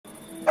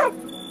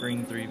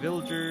Bring 3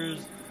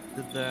 villagers.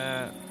 Did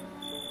that.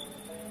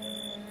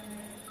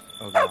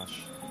 Oh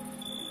gosh.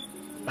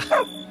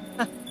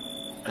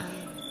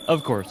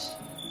 Of course.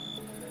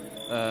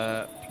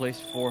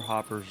 Place 4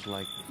 hoppers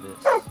like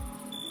this.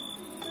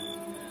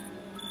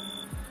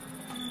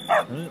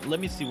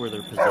 Let me see where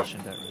they're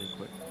positioned at really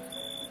quick.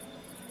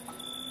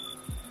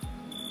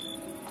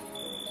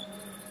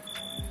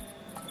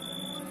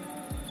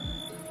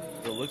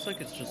 So it looks like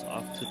it's just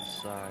off to the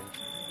side.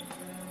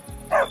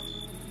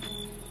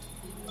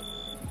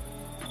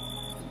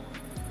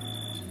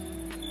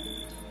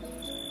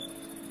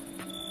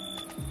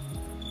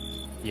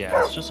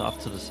 Yeah, it's just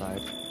off to the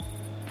side.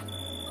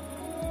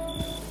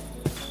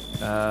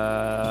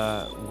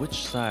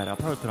 Which side? I'll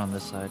probably put on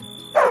this side.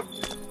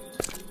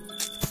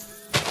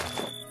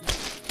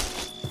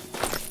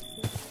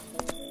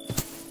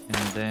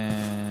 And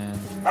then...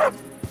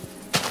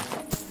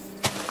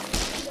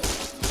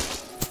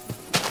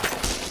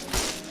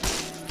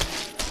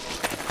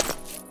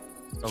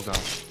 Oh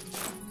gosh.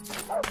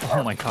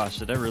 Oh my gosh,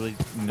 did I really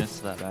miss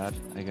that bad?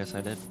 I guess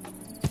I did.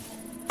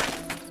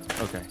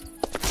 Okay.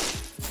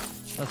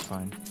 That's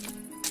fine.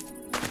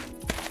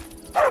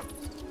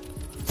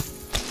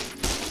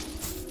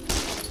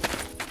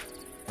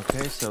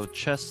 Okay, so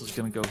chest is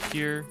gonna go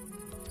here.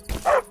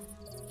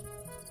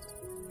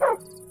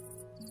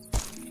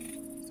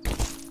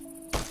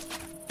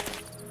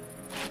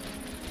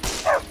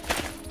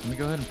 Let me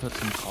go ahead and put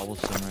some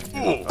cobblestone right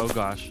here. Oh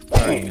gosh,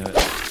 I already knew it.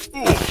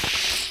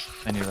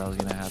 I knew that was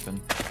gonna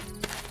happen.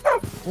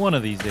 One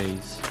of these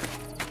days.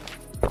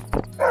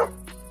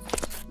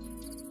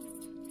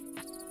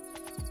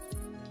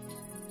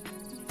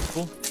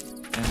 Cool.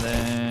 And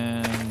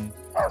then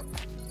I'll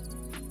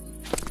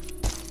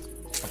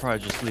probably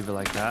just leave it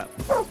like that.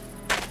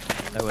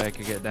 That way I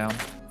could get down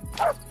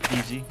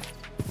easy.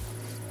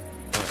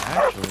 But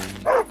actually,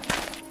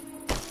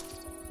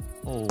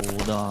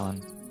 hold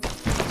on.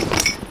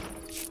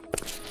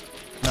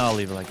 No, I'll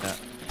leave it like that.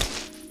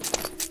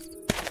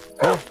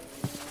 Cool.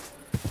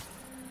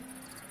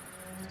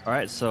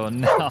 Alright, so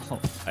now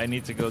I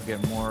need to go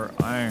get more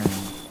iron.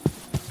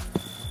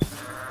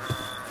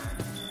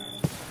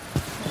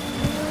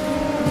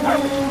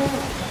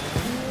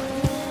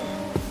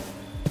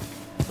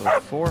 So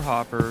 4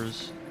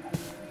 hoppers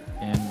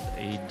and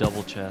a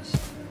double chest.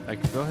 I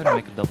can go ahead and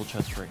make a double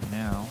chest right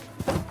now.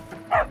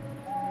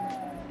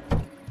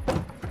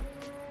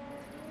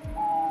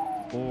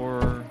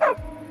 4.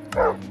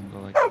 And go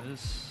like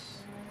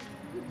this.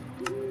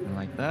 And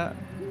like that.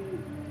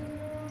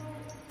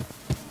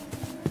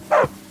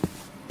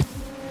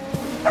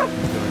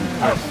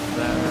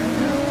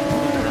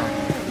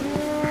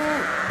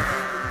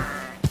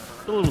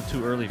 It's a little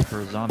too early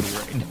for a zombie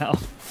right now.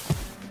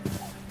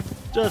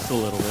 Just a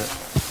little bit.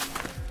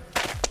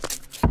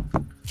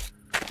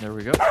 There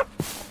we go.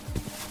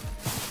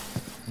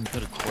 And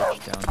put a torch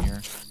down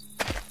here.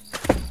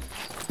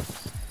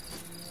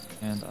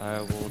 And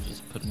I will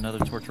just put another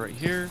torch right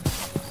here.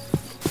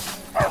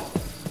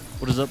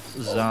 What is up,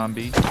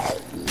 zombie?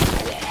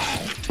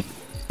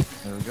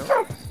 There we go.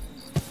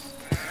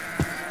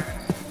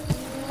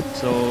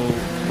 So,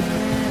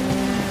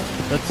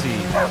 let's see.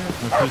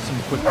 Let's do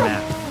some quick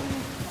math.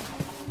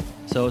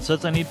 So it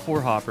says I need 4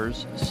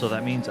 hoppers, so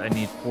that means I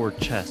need 4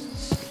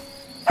 chests.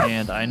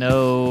 And I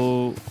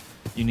know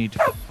you need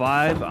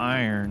 5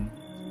 iron.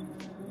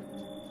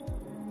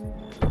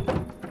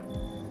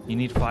 You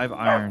need 5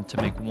 iron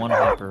to make 1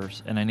 hopper,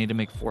 and I need to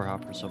make 4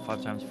 hoppers. So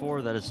 5 times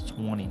 4, that is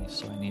 20.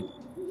 So I need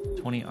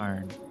 20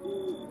 iron.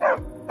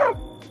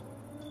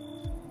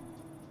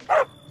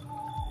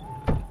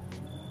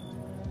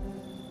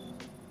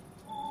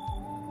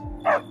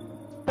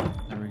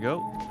 There we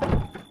go.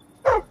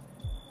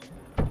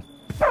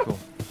 Cool.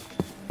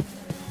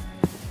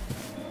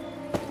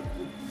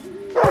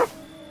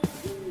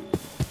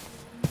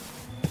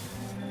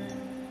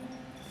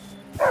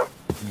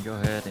 Let me go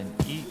ahead and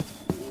eat.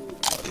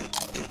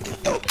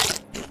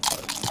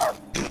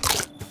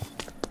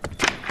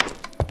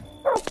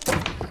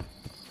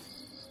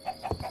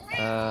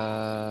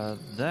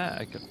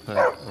 That I could put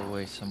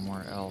away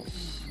somewhere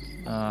else.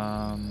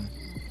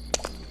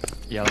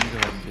 Yeah, let me go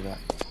ahead and do that.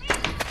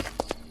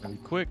 Really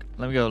quick.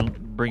 Let me go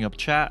bring up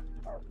chat,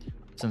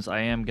 since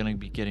I am going to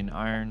be getting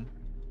iron.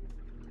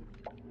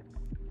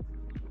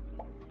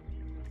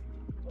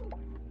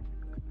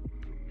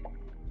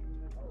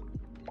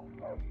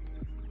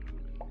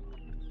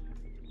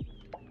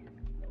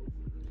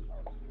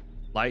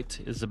 Light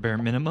is the bare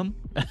minimum.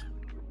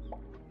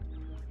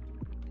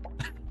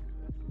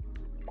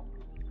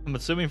 I'm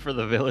assuming for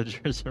the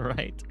villagers,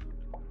 right?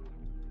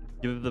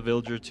 Give the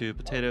villager to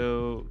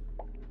potato,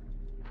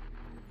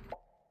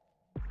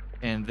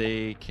 and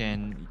they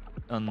can,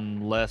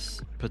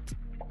 unless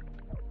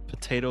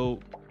potato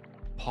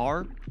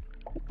par.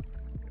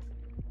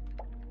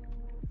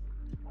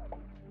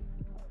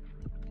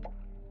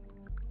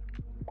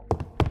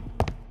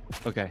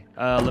 Okay,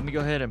 let me go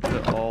ahead and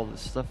put all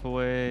this stuff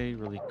away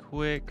really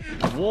quick.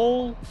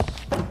 Wool.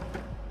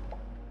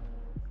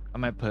 I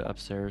might put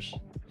upstairs.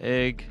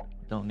 Egg.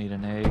 Don't need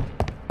an egg.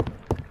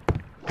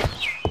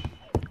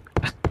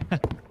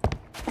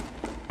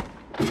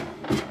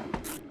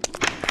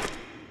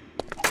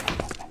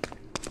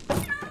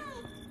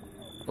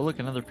 look,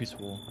 another piece of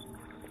wool.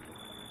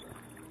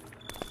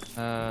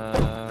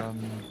 I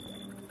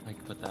can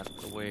put that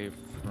away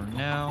for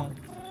now.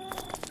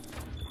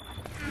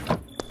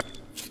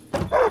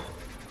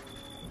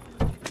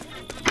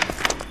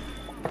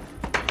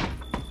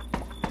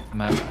 I'm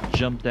gonna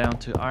jump down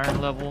to iron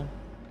level.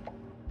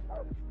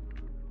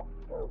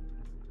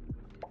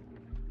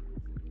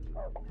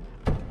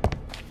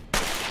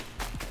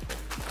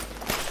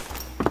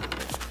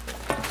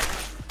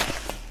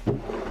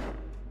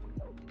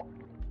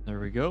 There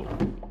we go.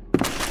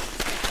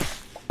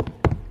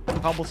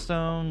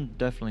 Cobblestone,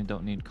 definitely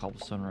don't need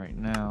cobblestone right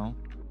now.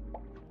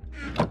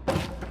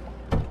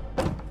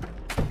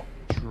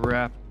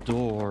 Trap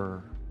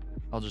door.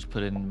 I'll just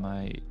put it in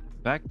my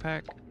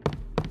backpack.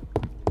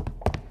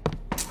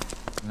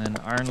 And then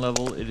iron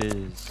level it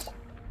is.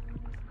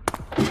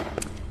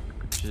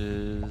 Which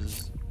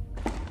is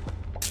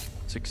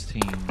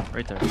 16,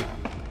 right there.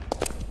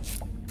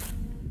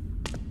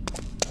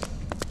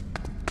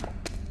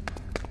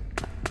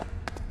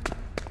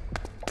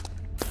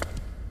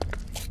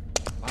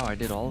 Wow, I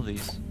did all of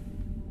these.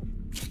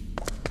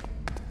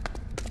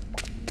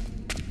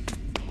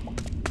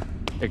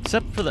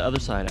 Except for the other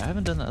side. I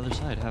haven't done the other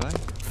side, have I?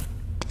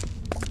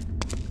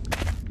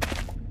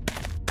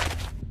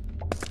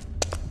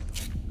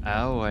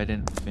 Oh, I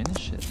didn't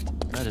finish it.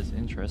 That is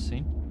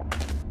interesting.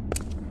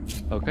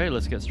 Okay,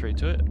 let's get straight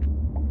to it.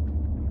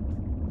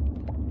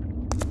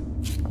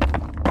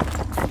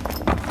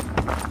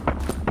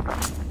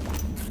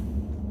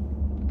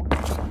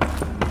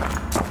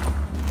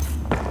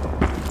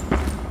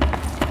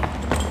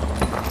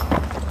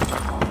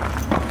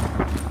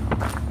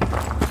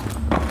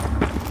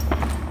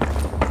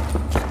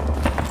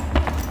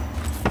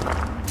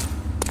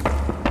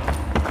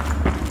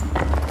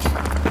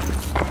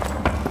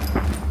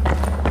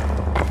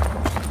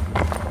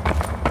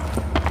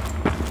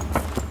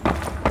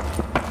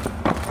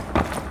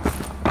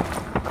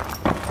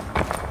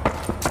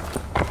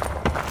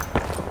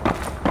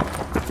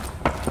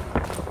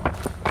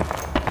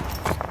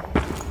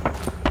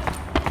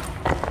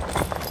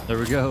 There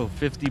we go,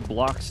 50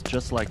 blocks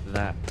just like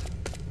that.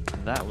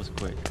 That was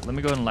quick. Let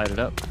me go ahead and light it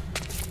up.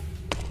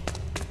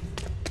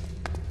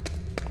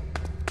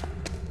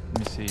 Let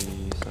me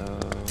see, so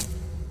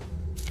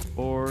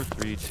 4,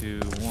 3, 2,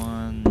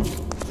 1.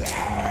 Is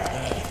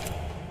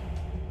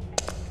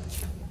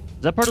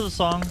that part of the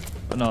song?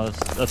 Oh, no,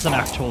 that's an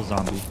actual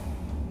zombie.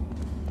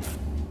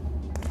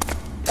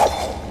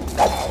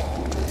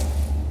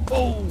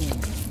 Oh,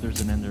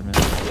 there's an Enderman.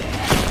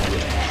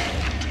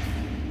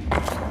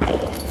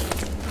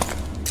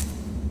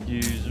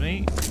 Excuse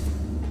me.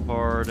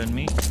 Pardon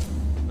me.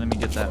 Let me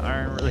get that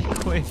iron really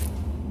quick.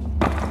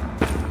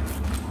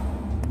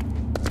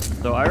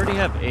 So I already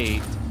have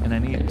 8, and I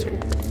need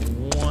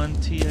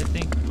 20, I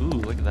think. Ooh,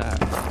 look at that.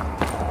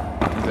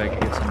 Maybe I can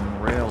get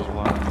some rails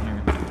while I'm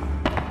here.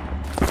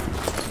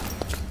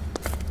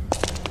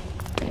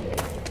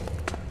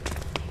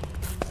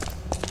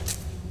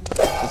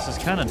 This is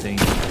kind of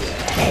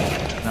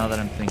dangerous, now that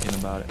I'm thinking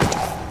about it.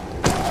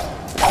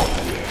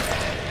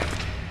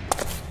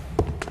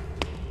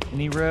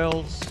 Any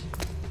rails?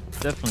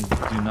 Definitely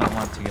do not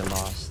want to get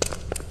lost.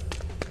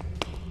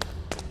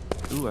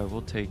 Ooh, I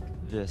will take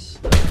this.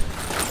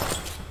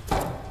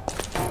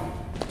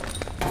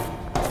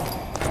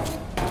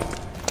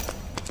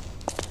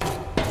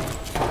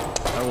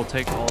 I will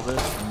take all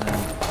this and then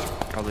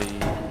probably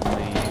leave.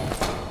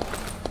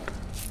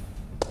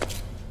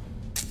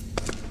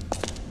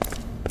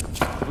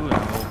 Ooh, and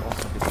I will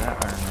also get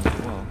that iron as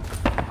well.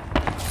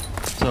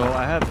 So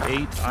I have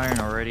 8 iron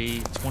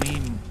already. 20.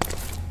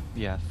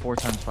 Yeah, 4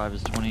 times 5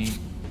 is 20.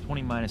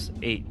 20 minus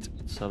 8,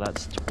 so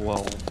that's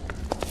 12.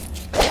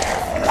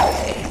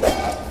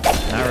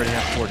 And I already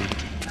have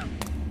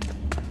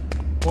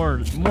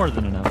 40. More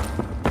than enough.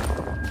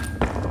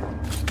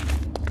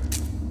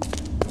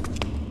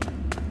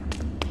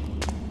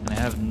 And I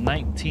have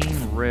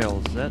 19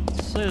 rails.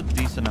 That's a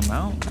decent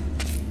amount.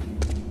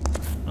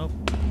 Nope,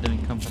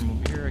 didn't come from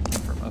over here. I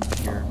came from up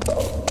here.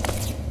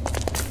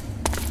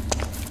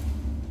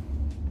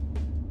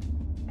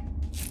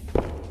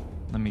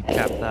 Let me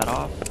cap that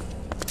off.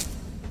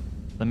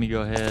 Let me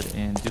go ahead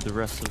and do the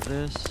rest of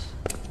this.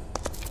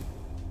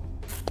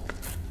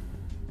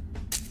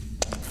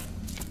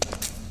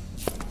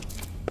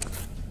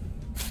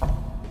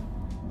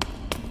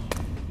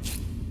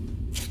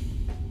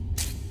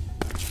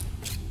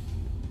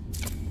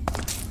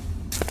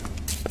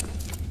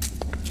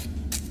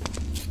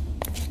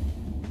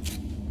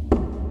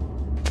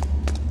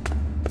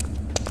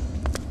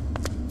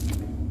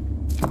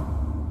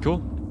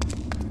 Cool.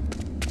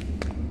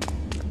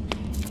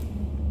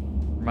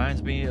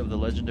 Reminds me of the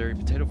legendary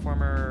potato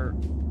farmer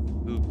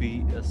who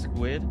beat a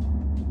squid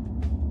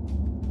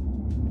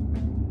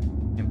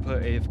and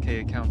put AFK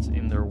accounts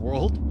in their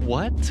world.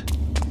 What?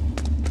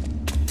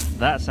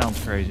 That sounds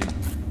crazy.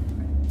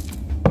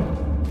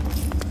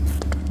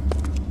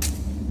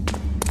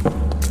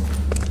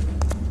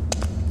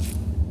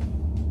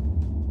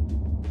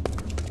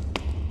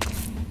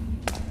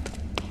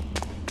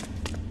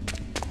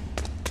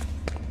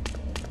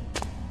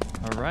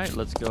 right,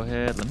 let's go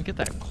ahead. Let me get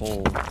that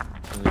coal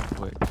really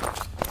quick.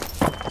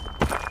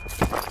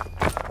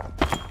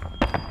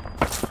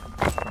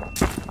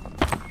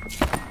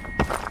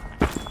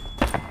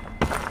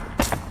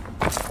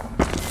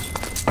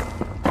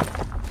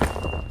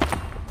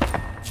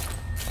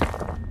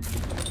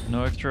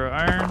 No extra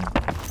iron?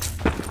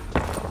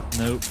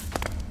 Nope.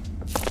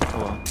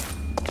 Oh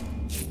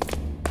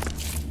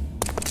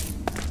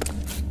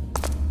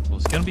well,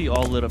 it's gonna be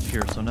all lit up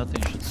here, so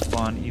nothing should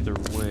spawn either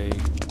way.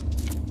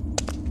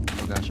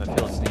 Oh gosh, I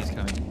feel a sneeze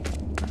coming.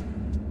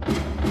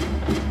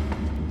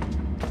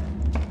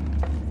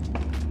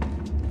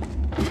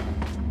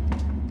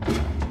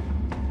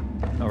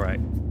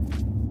 Alright.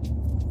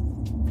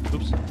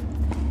 Oops.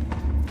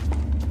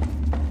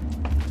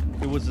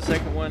 It was the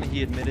second one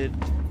he admitted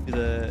to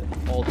the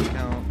alt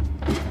account.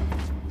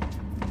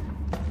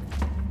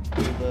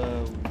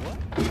 The what?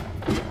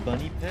 The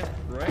bunny pet,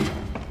 right?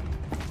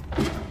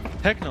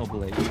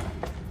 Technoblade.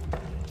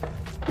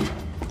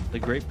 The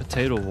Great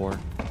Potato War.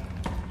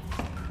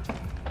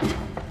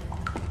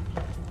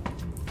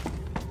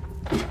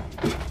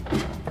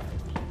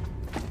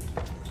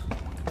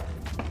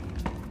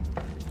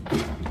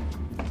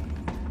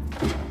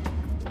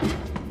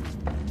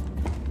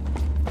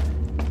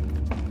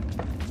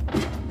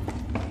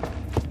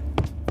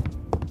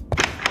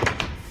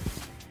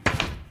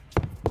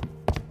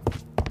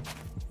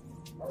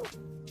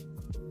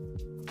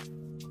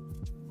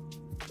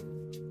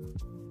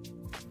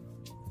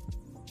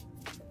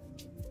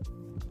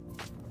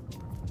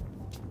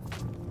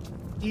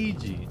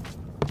 Easy.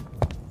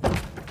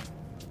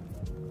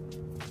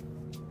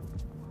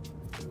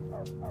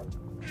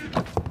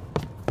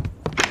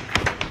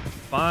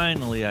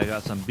 Finally, I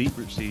got some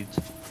beetroot seeds.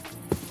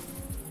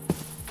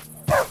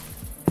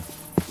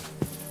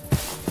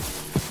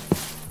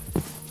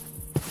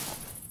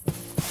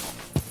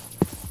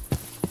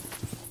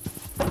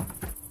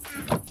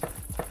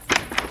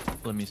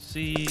 Let me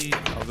see.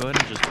 I'll go ahead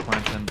and just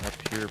plant them up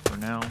here for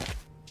now.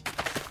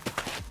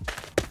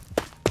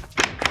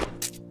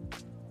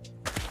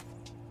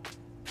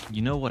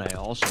 You know what I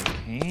also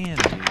can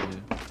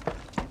do?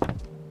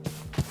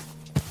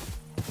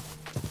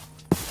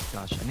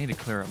 Gosh, I need to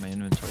clear out my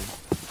inventory.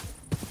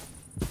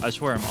 I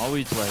swear, I'm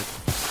always like...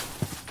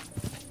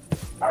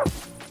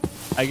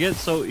 I get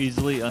so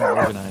easily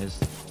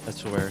unorganized. I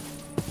swear.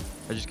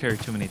 I just carry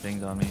too many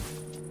things on me.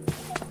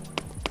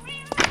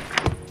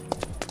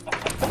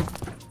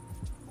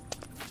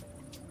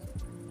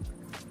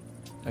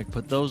 I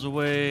put those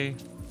away.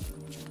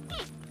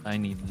 I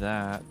need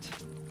that.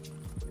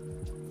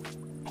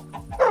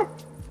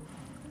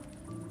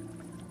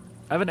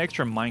 I have an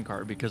extra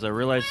minecart because I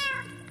realized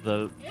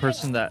the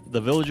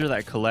villager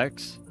that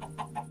collects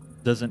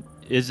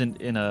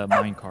isn't in a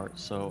minecart,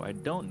 so I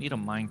don't need a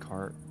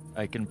minecart.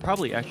 I can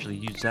probably actually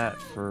use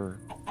that for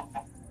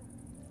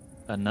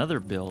another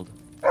build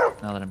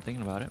now that I'm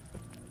thinking about it.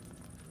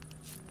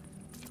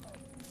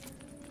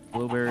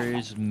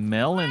 Blueberries,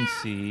 melon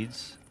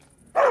seeds.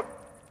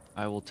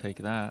 I will take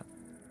that.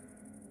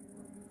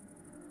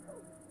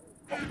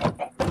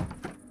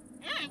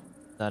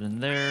 That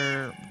in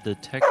there.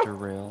 Detector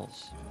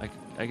rails.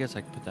 I guess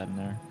I could put that in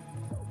there.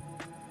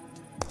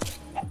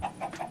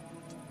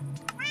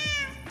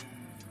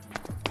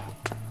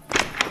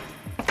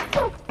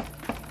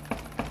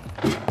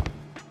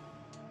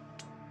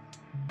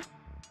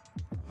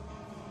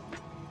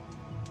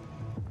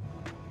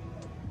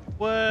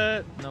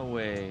 What? No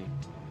way.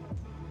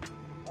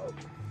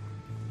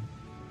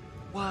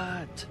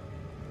 What?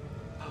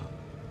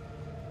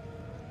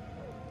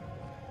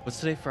 What's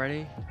today?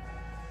 Friday?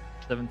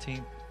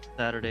 17th,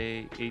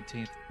 Saturday,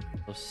 18th.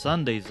 So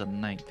Sunday's the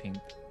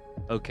 19th.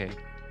 Okay.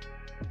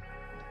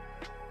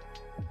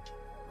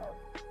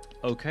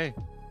 Okay.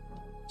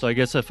 So I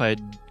guess if I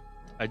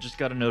just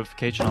got a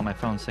notification on my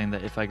phone saying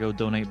that if I go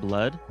donate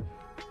blood,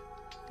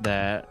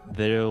 that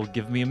they'll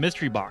give me a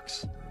mystery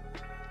box,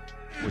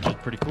 which is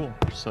pretty cool.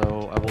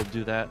 So I will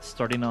do that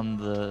starting on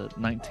the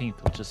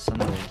 19th, which is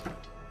Sunday.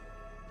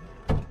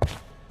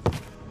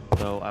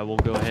 So I will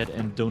go ahead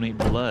and donate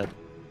blood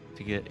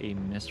to get a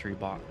mystery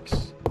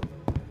box.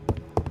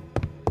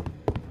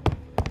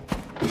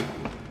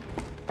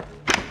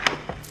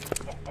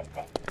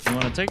 You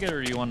want to take it,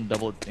 or do you want to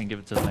double it and give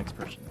it to the next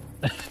person?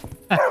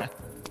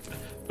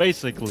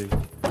 Basically.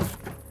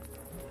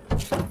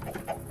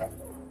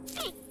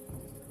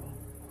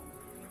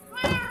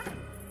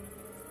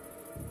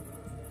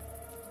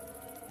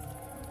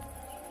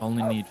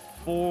 Only need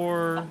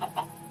 4.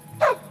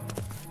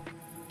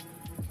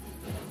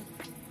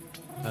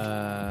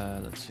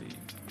 Let's see.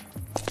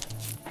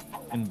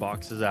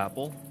 Inbox is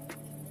apple.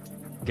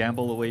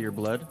 Gamble away your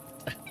blood.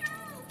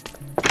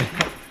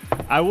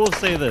 I will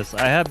say this.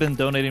 I have been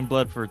donating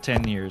blood for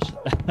 10 years.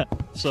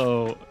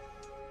 So,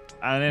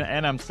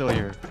 and I'm still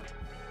here.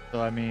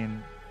 So, I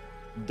mean,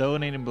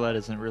 donating blood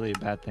isn't really a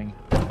bad thing.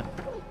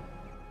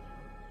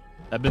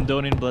 I've been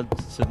donating blood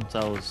since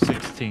I was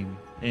 16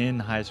 in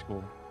high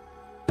school.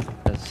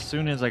 As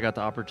soon as I got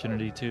the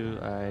opportunity to,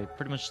 I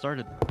pretty much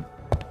started.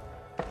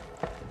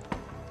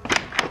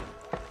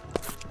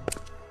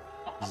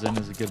 Zen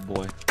is a good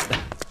boy.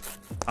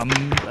 I'm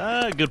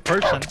a good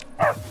person.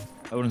 I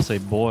wouldn't say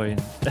boy.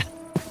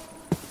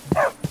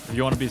 If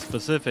you want to be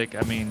specific,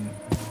 I mean...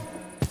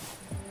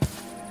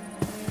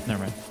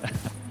 Never mind.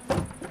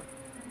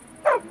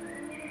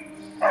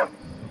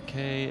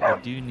 Okay, I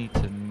do need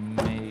to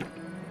make...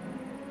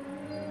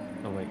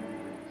 Oh, wait.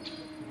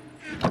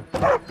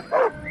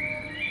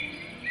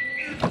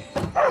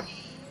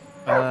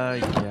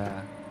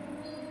 Yeah.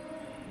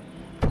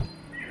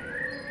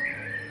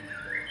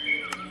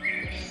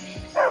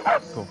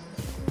 Cool.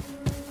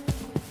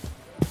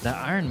 That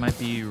iron might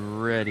be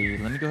ready.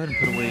 Let me go ahead and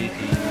put away the...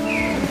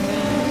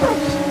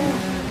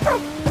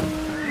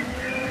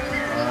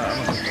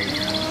 I'm gonna put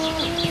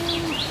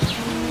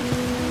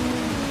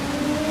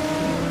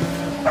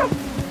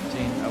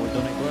I would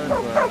donate blood,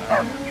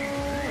 but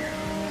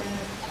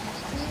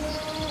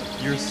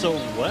you're so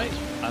what?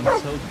 I'm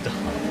so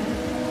dumb.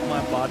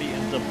 My body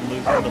ends up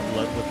losing the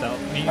blood without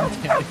me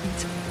intending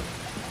to.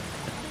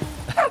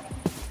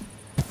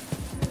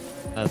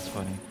 That's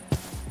funny.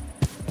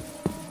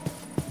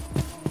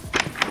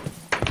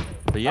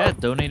 But yeah,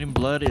 donating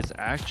blood is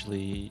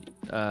actually,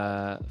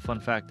 fun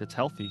fact, it's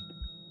healthy.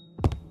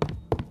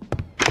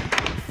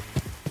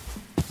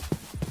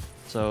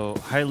 So,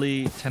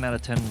 highly 10 out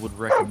of 10 would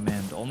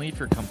recommend, only if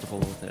you're comfortable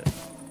with it.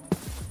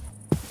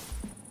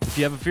 If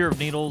you have a fear of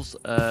needles,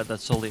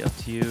 that's solely up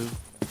to you.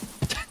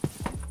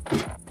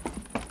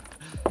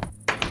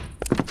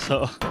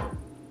 So,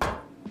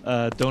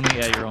 donate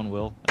at your own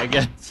will, I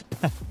guess.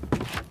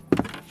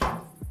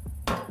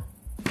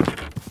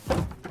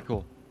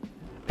 Cool.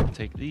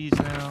 Take these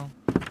now.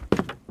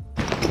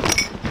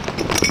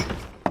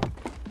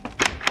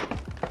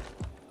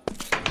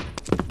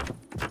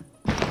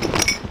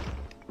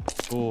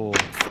 Cool.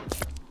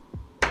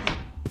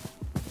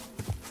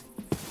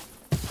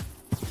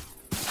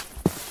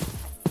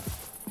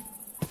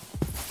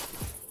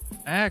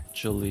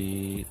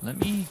 Actually, let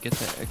me get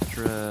that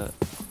extra...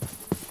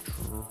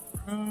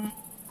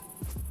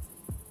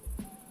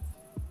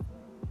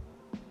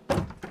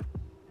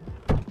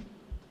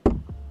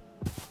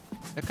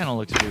 That kind of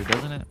looks weird,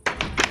 doesn't it?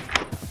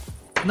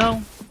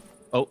 No.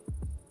 Oh.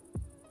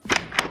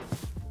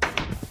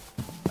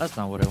 That's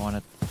not what I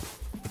wanted.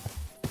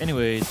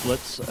 Anyways,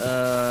 let's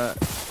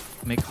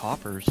make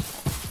hoppers.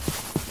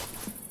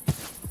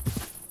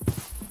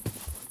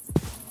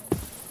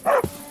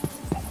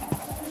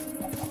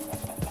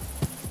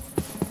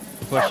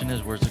 Question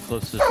is, where's the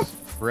closest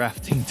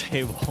crafting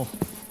table?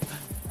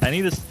 I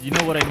need to, you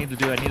know what I need to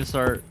do? I need to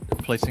start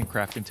placing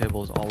crafting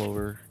tables all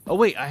over. Oh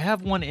wait, I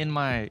have one in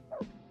my...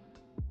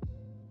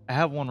 I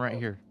have one right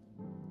here.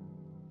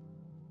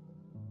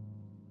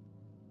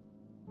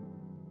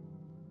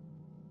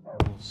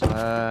 So,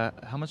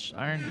 how much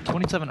iron?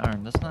 27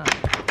 iron. That's not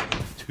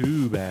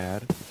too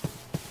bad.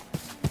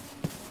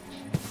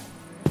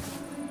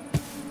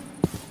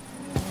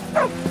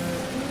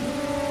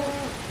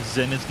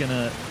 Zen is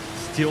gonna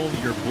steal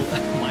your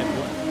blood, my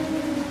blood.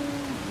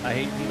 I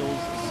hate needles,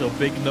 so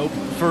big nope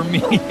for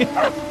me.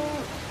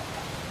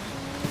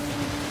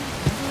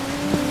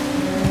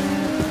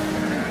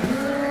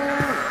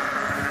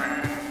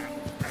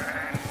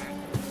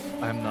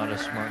 I'm not a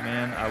smart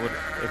man. I would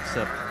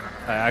accept.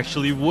 I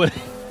actually would.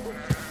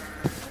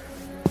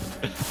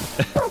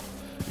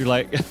 You're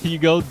like, you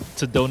go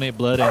to donate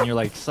blood and you're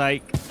like,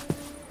 psych,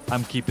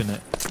 I'm keeping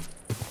it.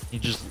 You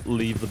just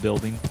leave the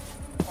building.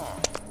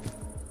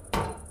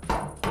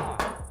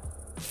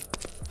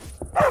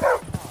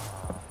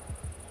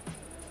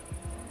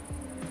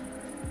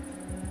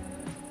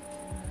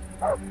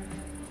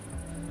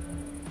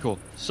 Cool.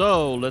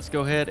 So let's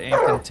go ahead and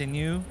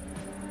continue.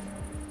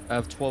 I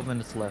have 12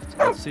 minutes left.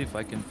 Let's see if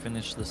I can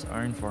finish this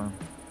iron farm.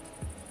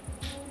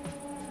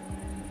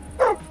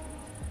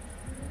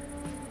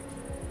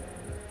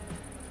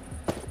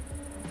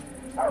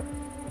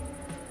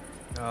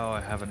 Oh,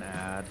 I have an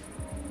ad.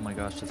 Oh my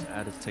gosh, this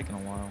ad is taking a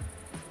while.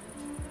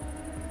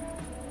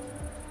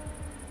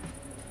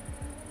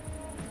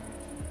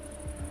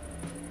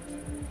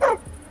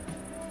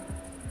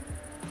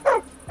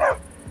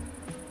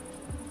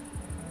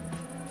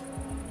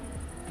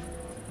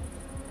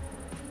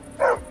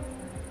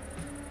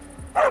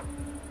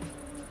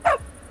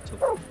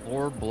 So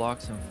 4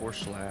 blocks and 4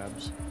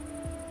 slabs.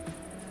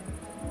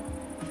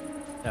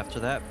 After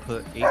that,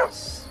 put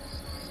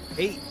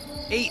 8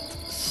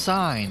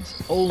 signs.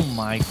 Oh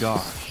my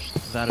gosh,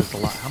 that is a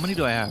lot. How many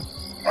do I have?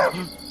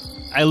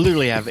 I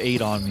literally have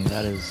 8 on me.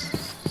 That is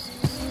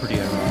pretty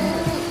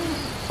ironic.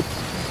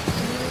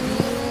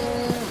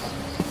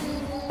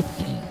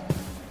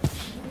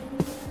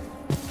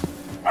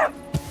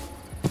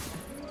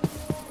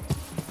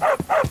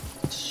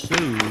 So,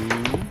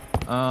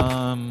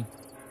 I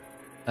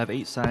have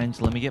 8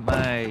 signs. Let me get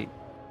my,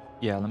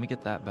 yeah, let me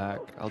get that back.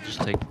 I'll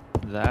just take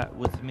that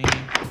with me.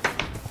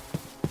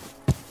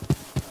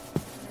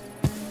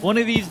 One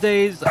of these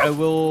days, I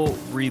will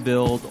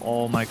rebuild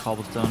all my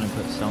cobblestone and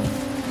put stone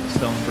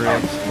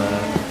bricks, but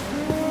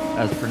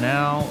as for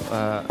now,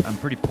 I'm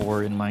pretty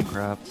poor in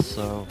Minecraft,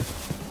 so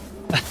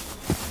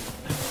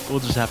we'll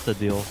just have to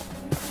deal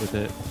with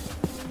it.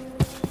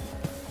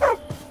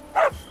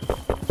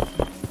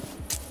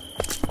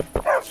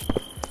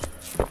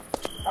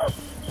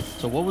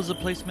 So what was the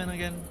placement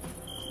again?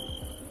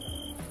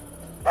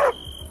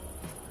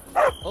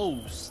 Oh,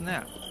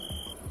 snap.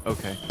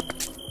 Okay.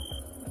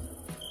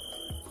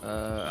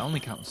 I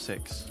only count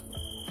 6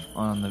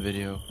 on the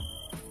video.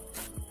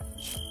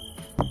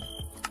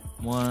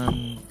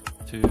 1,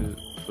 2.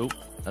 Oh,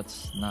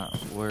 that's not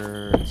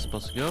where it's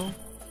supposed to go.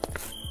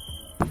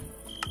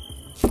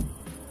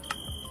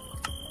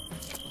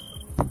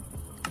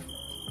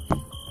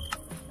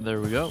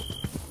 There we go.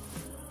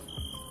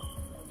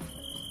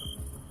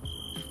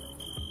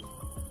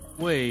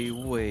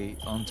 Wait,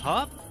 on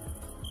top?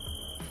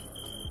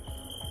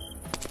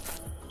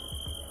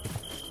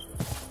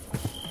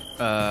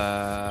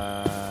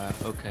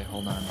 Okay,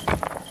 hold on.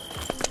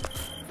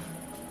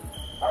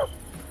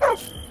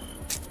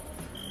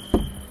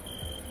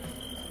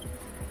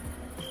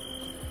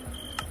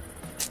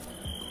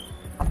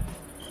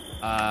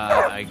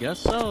 I guess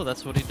so.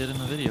 That's what he did in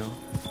the video.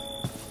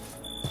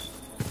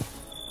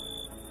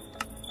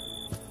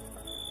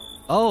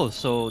 Oh,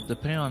 so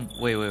depending on...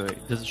 Wait.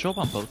 Does it show up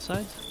on both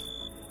sides?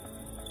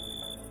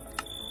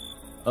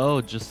 Oh,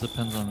 it just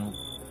depends on...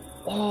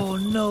 Oh,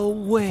 no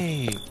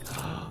way!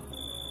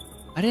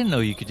 I didn't know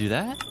you could do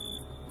that.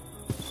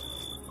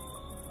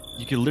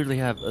 You could literally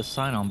have a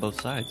sign on both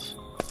sides.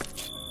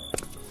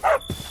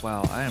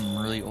 Wow, I am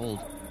really old.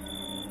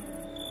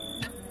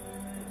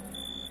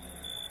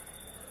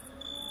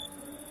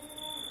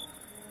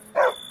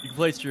 You can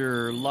place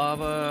your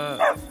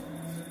lava...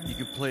 You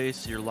can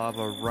place your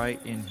lava right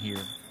in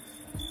here.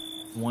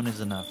 1 is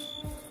enough.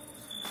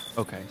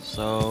 Okay,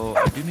 so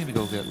I do need to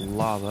go get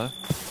lava.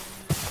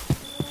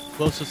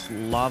 Closest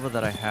lava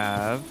that I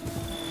have...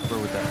 Where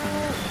would that be?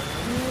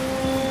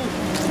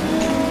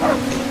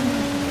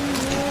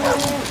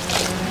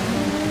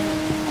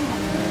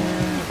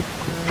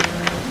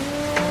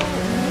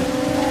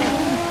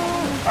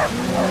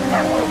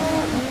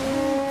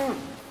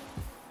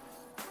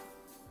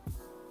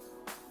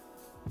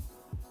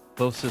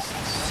 Closest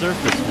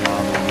surface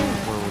lava,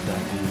 where would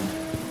that be?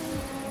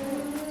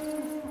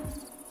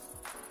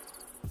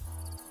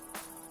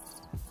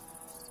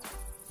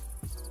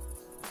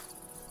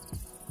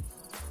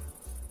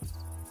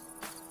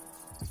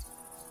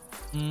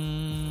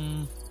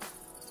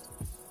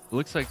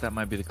 Looks like that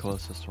might be the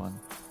closest one.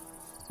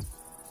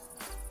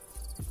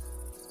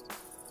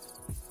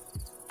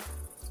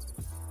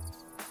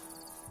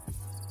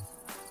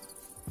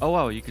 Oh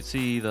wow, you could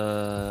see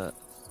the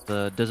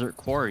desert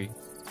quarry.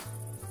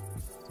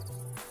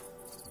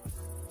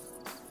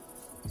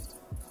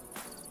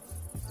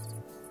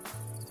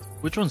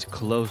 Which one's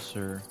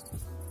closer?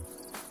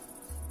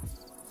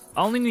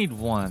 I only need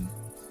 1.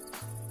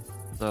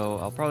 So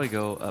I'll probably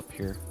go up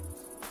here.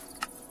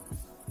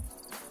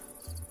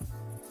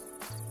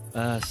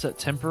 Set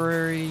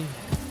temporary.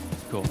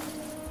 Cool.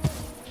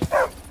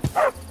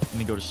 Let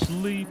me go to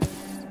sleep.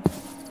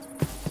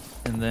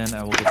 And then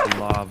I will get the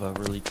lava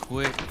really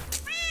quick.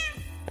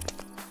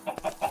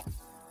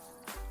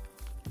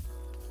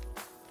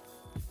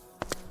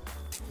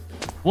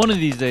 One of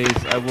these days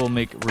I will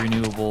make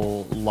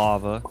renewable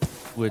lava,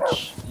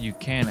 which you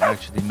can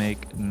actually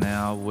make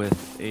now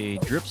with a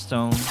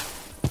dripstone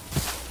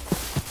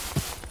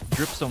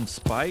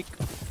spike,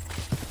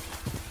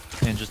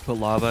 and just put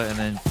lava and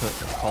then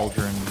put a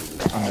cauldron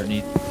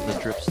underneath the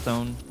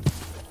dripstone.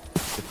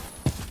 If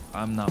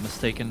I'm not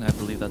mistaken, I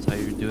believe that's how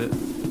you do it.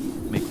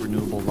 Make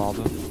renewable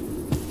lava.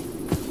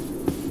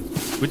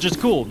 Which is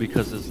cool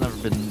because it's never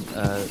been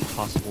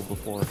possible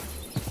before.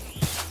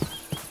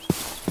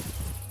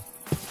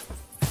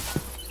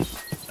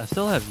 I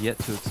still have yet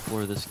to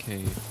explore this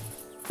cave.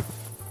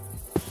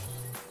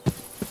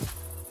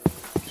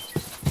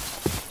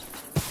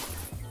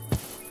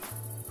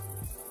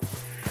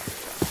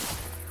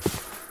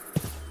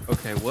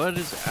 Okay, what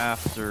is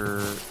after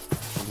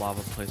the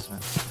lava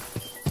placement?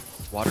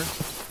 Water?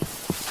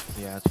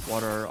 Yeah, it's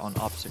water on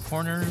opposite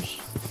corners.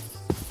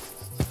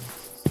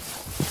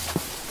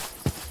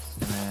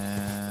 And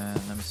then,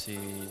 let me see.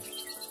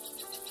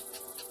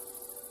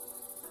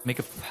 Make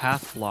a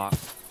path block.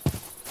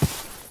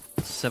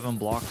 7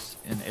 blocks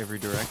in every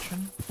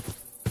direction.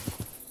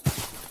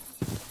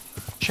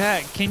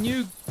 Chat, can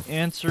you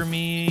answer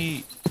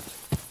me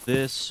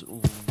this?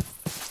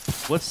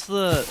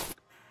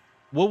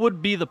 What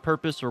would be the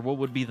purpose or what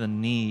would be the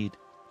need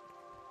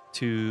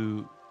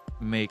to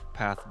make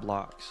path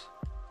blocks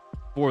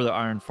for the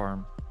iron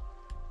farm?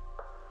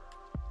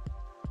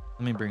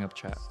 Let me bring up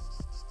chat.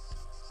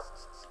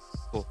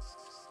 Cool.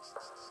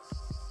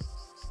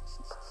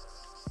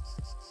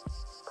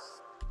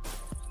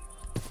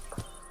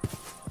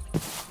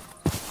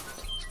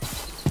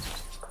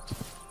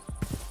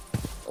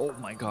 Oh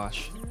my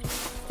gosh.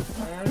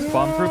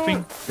 Spawn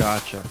proofing?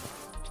 Gotcha.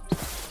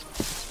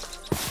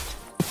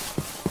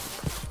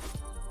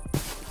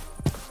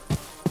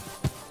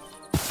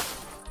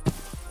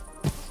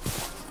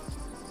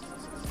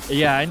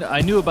 Yeah,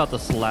 I knew about the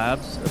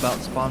slabs, about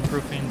spawn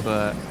proofing,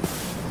 but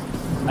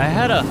I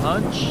had a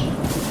hunch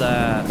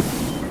that...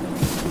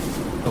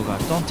 Oh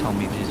gosh, don't tell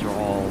me these are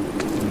all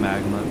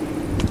magma.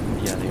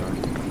 Yeah, they are.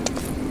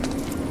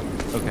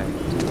 Okay.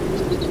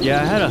 Yeah,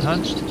 I had a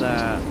hunch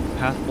that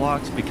path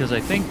blocks, because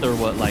I think they're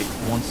what, like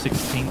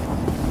 1/16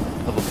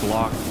 of a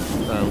block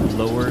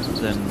lower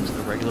than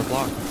a regular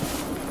block.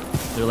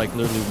 They're like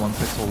literally 1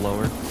 pixel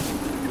lower.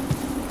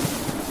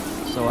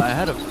 So I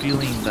had a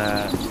feeling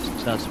that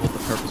that's what the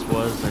purpose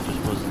was. I just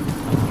wasn't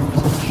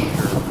 100%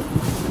 sure.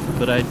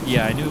 But I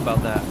knew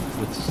about that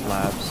with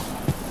slabs.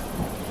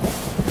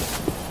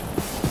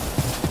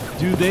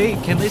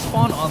 Can they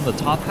spawn on the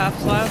top half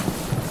slab?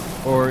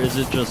 Or is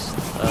it just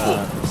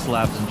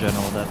slabs in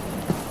general that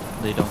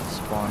they don't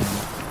spawn in?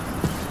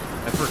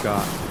 I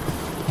forgot.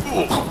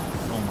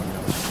 Oh my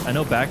gosh. I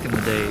know back in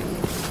the day,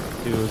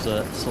 it was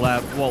a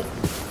slab, well,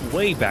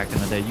 way back in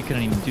the day, you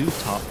couldn't even do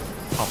top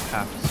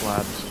half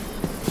slabs.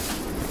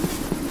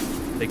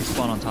 They can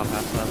spawn on top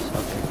half slabs?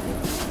 Okay, cool.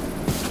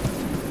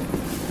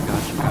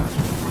 Gotcha.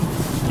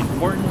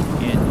 Important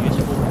and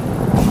useful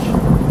information.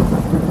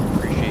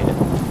 Appreciate it.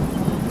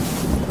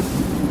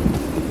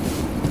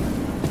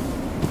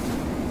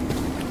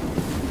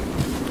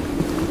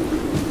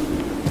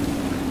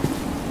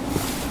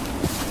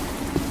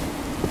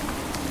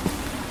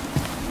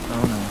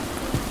 Oh no.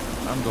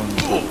 I'm going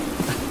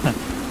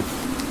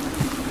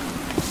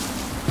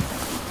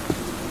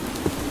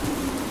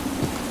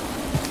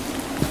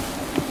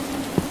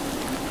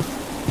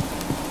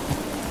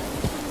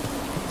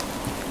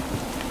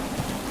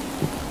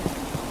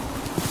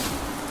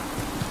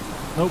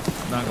Nope,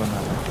 not going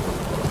that way.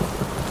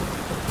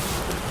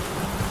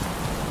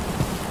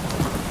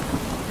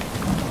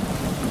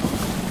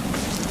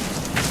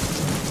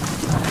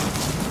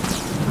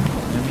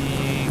 Let me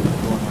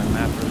go on my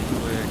map really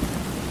quick.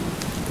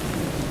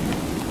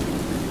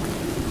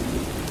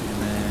 And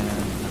then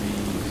let me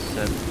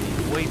set the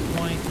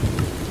waypoint.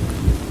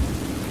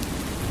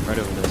 Right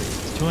over there.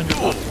 It's 200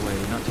 blocks away,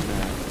 not too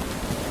bad.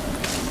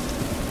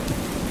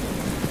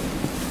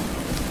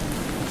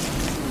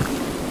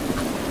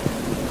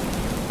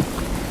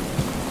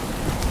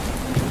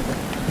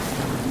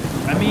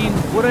 I mean,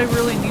 would I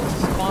really need to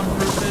spawn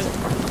proof it?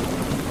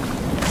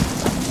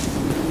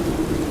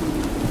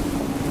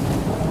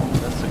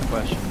 That's the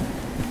question.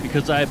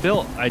 Because I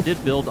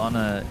did build on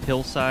a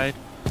hillside,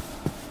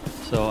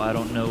 so I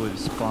don't know if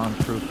spawn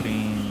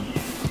proofing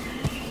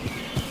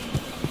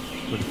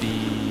would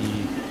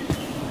be,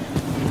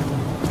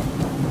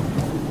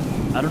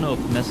 I don't know if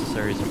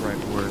necessary is the right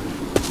word.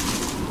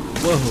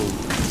 Whoa.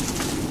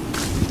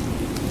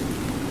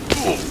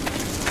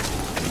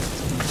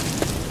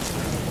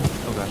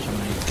 Oh gosh, I'm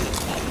gonna need to.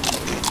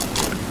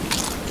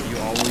 You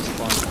always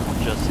spawn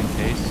just in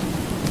case?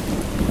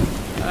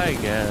 I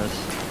guess.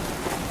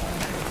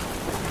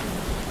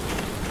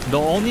 The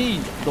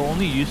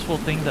only useful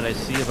thing that I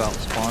see about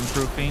spawn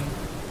proofing,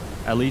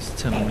 at least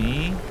to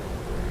me,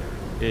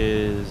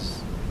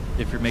 is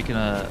if you're making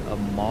a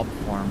mob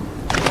farm.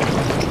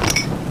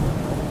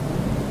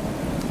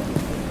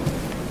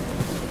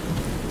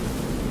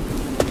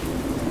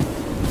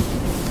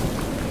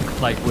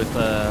 Like with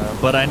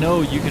but I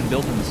know you can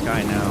build in the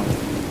sky now,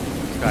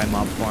 sky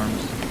mob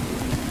farms.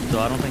 So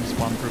I don't think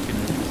spawn proofing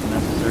is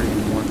necessary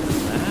anymore for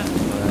that.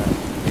 But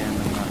again,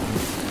 I'm not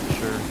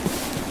sure.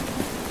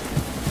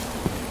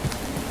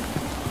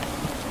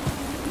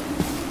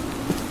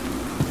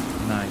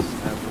 Nice.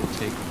 I will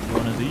take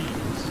one of these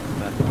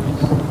bad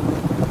boys.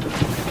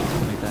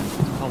 Make that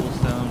into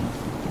cobblestone.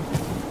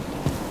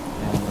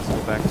 And let's go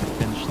back to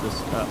finish this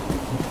up.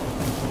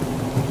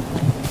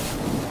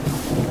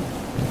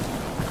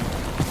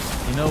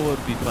 You know what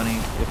would be funny?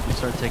 If we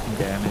start taking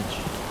damage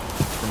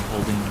from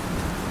holding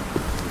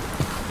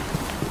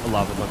a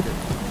lava bucket.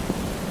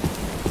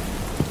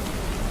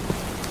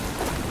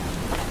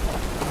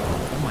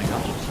 Oh my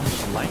gosh, there's so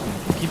much lightning.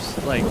 It keeps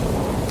like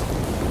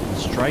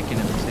striking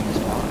in the same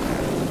spot.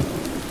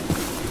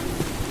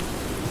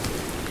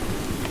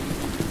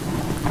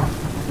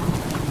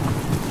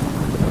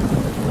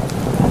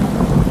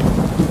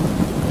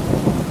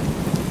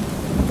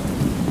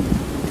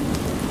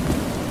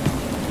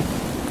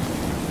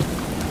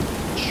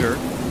 Sure.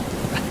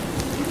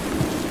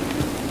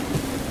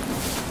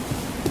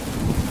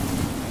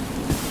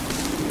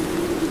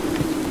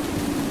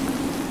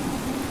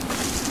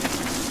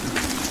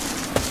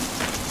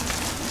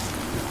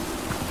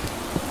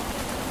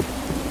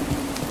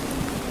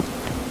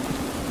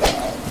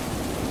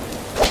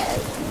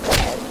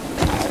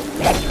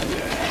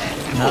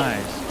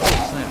 Nice. Oh,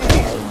 snap.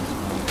 Another one's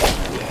gone.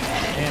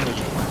 And there's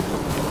one.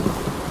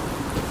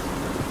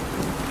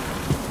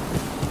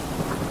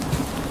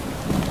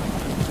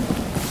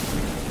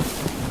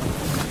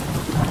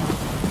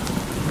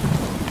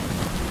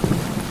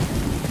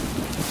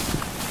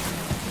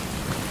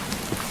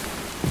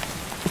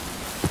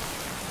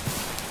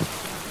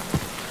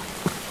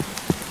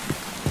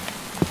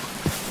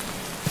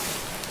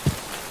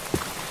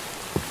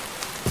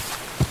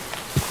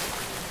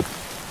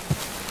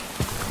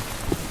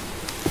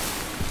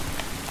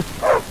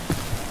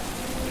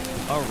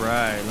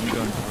 Alright, let me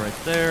go into right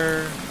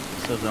there. It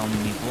says I only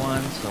need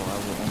one, so I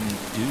will only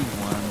do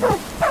one.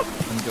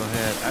 Let me go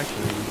ahead.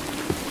 Actually,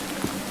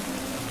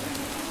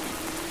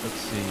 let's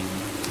see.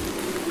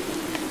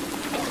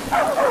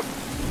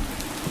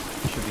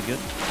 be good.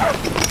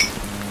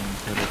 And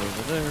put it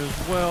over there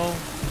as well.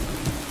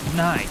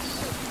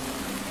 Nice.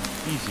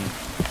 Easy.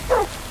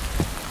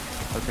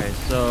 Okay,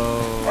 so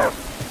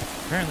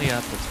apparently I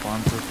have to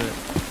spawn proof it.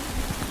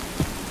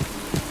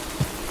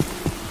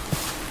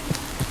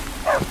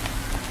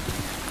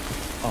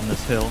 On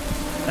this hill.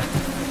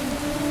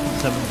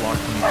 7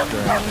 blocks in each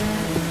direction.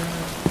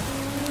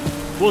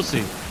 We'll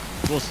see.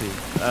 We'll see.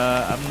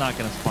 I'm not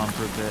gonna spawn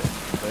proof it.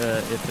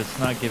 If it's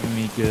not giving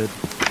me good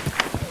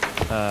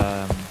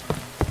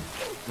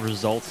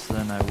results,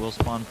 then I will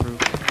spawn proof.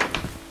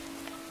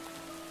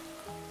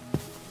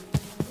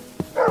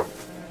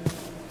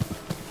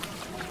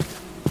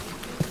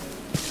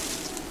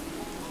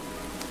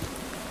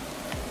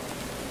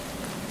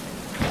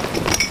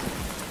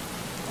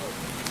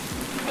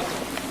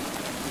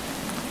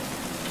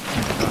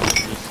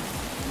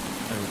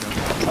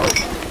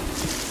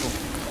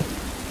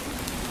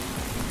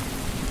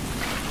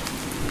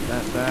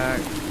 Back,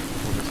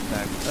 pull this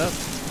back up.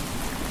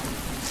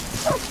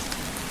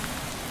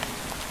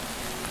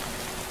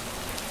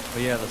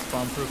 But yeah, the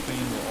spawn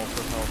proofing will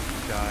also help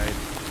guide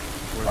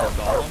where the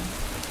golem.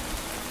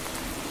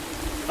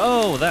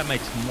 Oh, that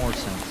makes more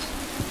sense.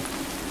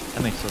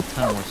 That makes a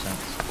ton more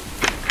sense.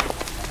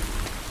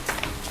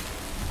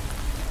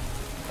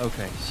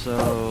 Okay,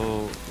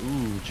 so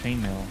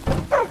chainmail.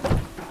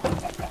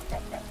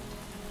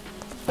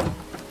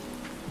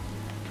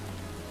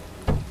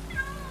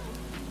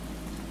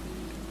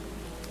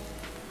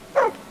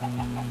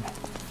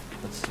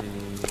 Let's see.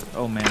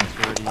 Oh man, it's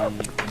already 1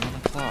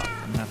 o'clock.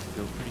 I'm gonna have to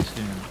go pretty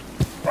soon.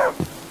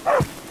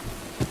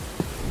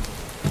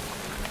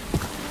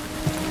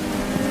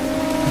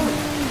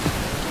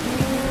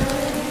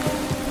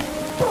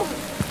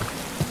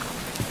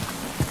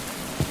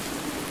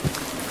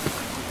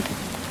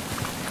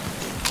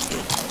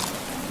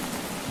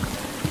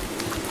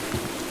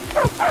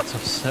 So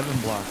 7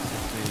 blocks.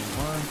 Let's see.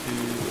 1, 2,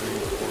 3,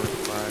 4,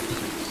 5, 6,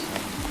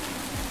 7.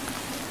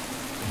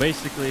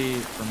 Basically,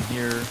 from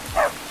here,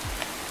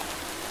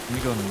 let me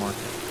go in the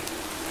market.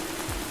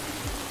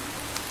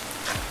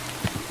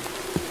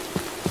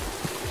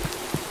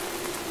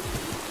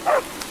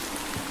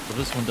 So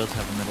this one does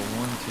have a middle.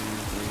 1, 2,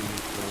 3,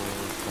 4,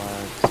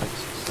 5, 6,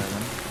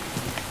 7.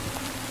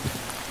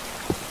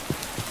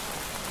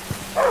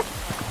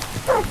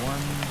 1,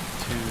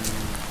 2,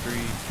 3,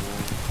 4,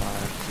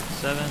 5,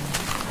 6, 7.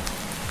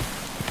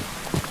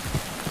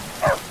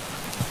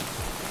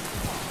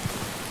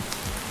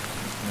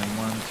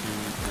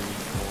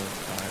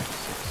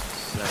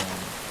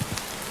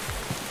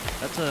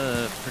 That's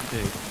a pretty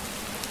big.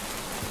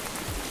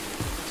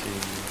 Let's see.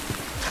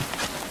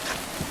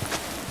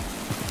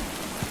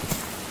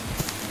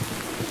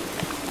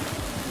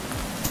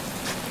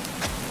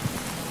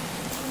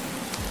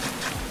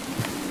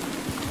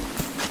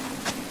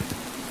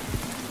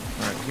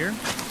 Right here.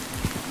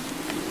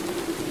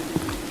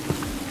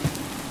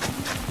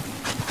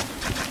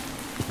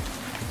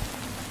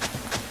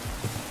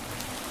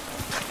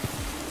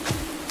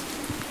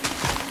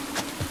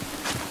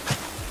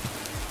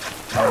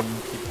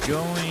 Keep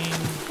going.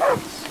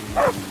 Let's see.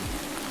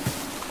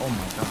 Oh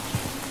my gosh.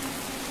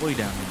 Way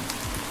down here.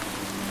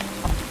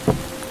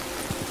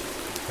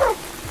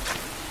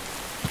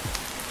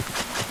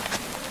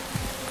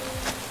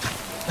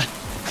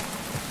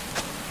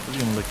 This is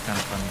gonna look kind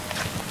of funny.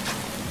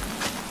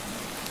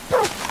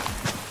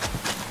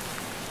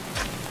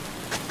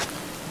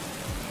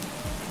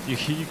 You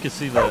can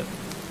see the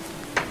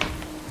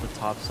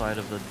top side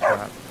of the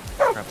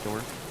trap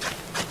door.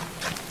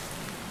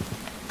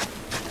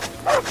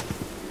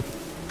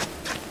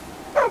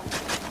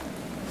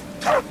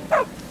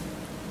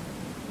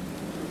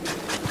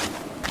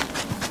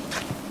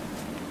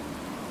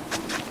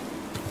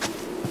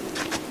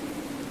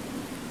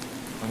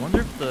 I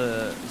wonder if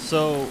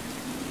so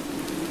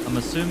I'm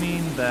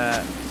assuming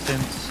that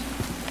since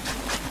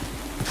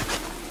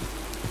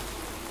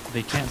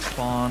they can't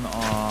spawn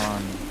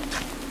on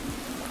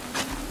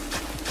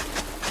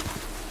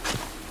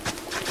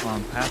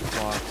path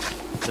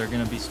blocks, they're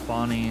gonna be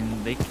spawning,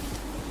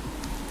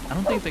 I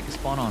don't think they can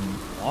spawn on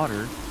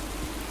water.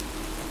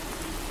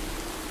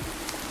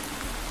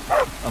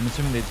 I'm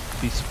assuming they'd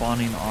be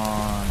spawning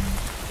on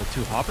the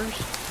 2 hoppers,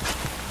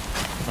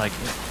 like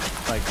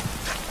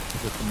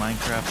with the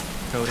Minecraft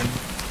coding.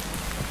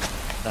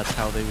 That's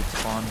how they would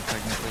spawn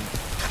technically.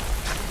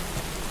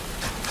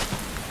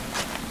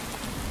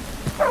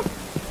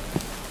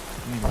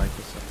 Let me light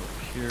this up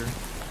over here.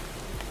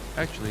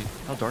 Actually,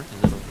 how dark is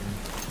it over here?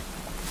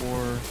 4.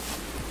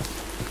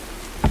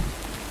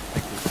 I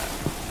do that.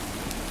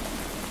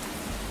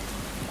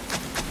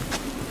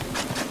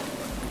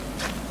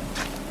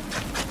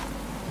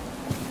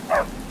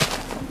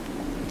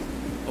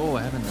 Oh, I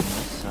haven't done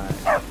this side.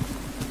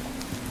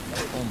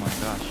 Oh my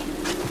gosh.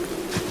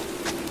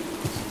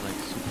 This is like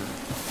super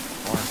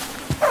far.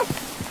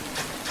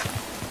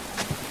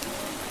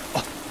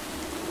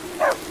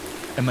 Oh.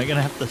 Am I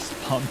gonna have to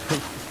spawn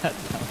proof that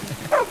down there?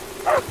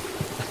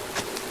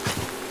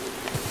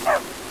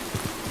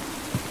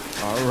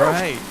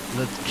 Alright,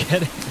 let's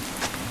get it.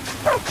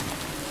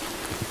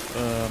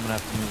 I'm gonna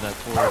have to move that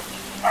torch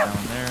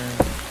down there.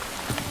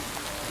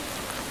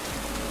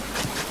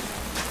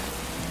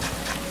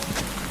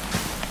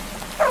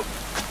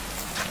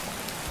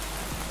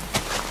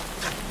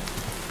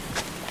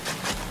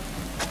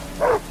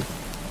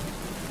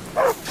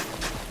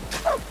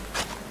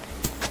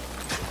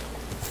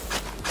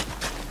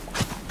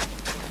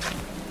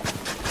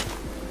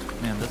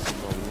 Man, this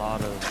is a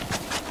lot of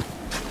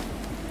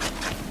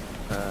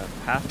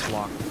path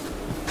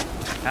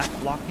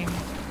blocking.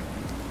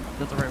 Is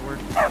that the right word?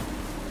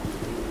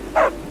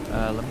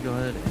 Let me go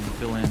ahead and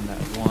fill in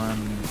that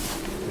one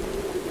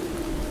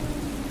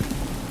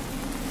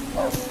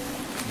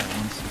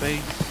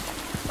space.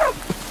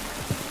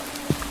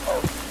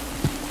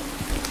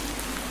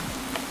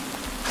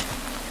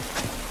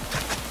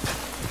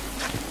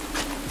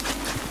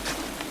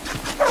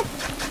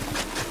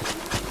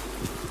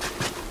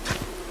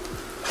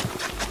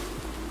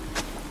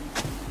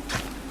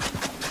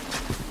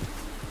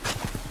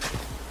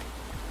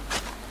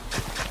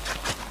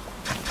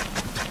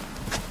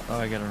 Oh,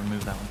 I gotta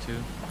remove that one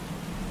too.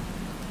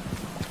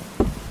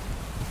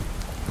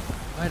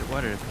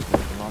 Why did I put the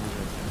lava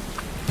right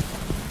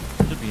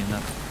there? Should be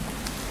enough.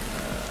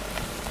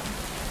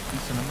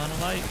 Decent amount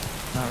of light.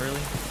 Not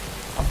really.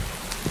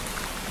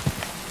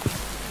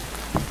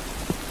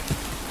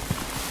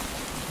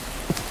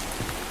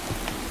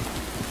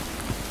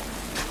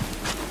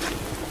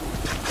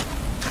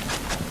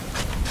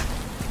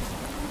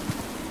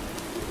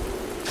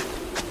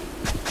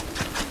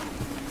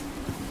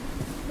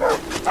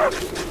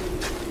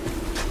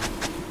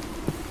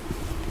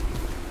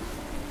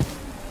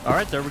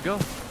 Alright, there we go.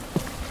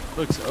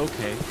 Looks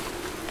okay.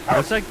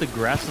 Looks like the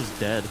grass is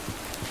dead.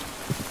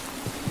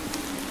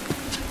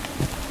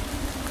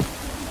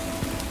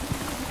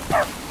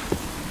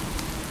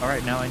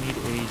 Alright, now I need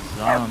a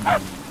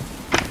zombie.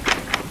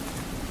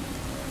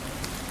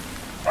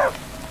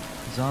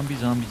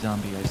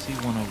 Zombie. I see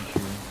one over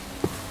here.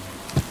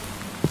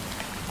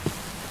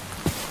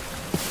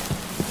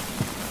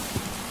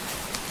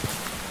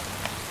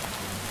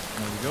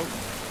 There we go.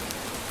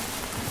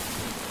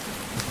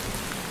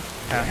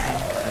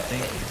 Passing, I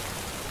think.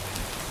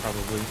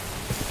 Probably.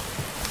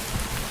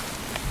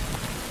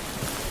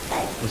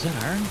 Was that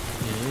iron? It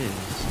is.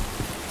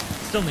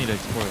 Still need to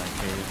explore that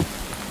cave.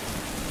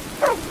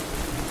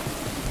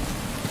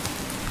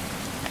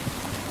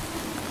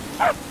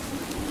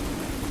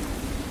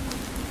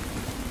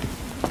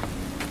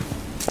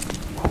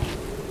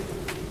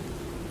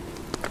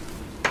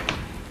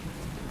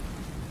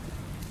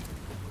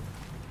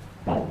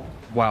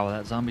 Wow,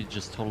 that zombie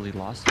just totally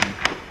lost me.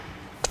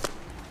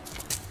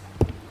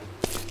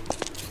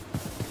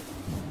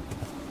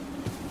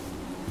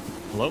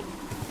 Hello?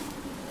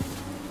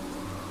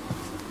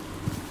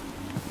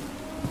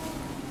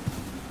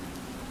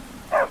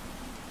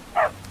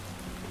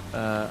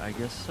 I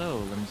guess so.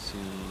 Let me see.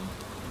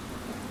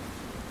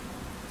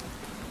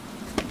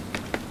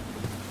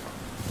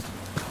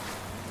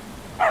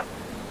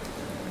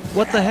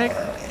 What the heck?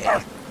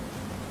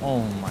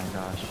 Oh my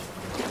gosh.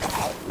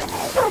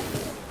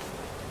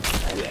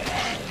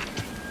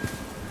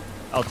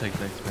 I'll take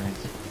the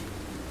experience.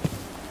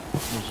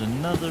 There's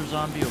another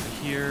zombie over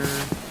here.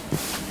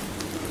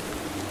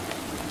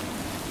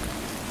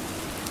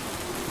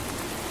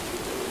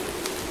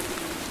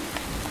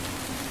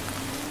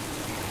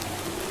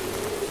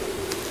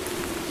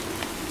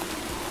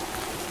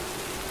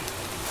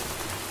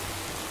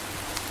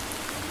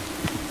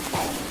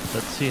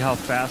 Let's see how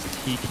fast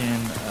he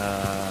can,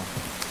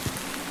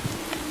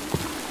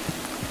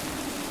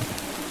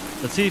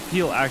 let's see if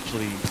he'll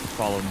actually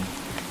follow me.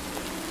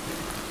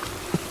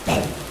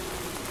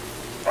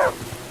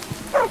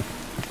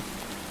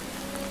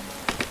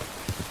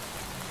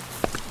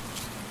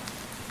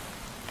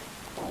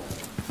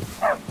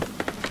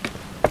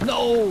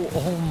 No!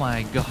 Oh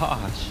my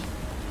gosh.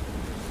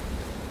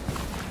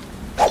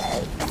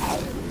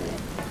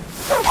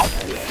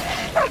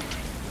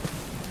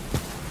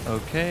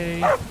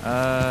 Okay,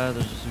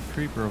 there's just a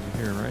creeper over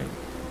here, right?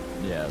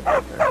 Yeah, it's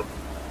right there.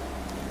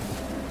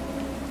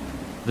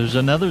 There's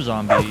another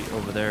zombie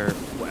over there.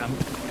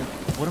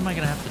 What am I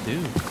gonna have to do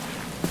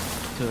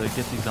to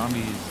get these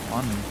zombies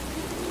on me?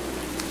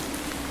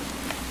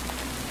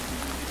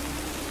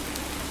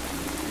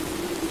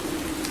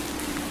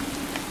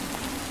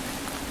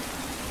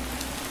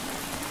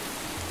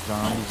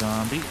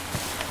 Zombie.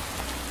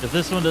 If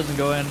this one doesn't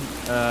go in,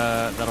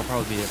 that'll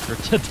probably be it for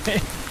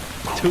today.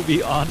 To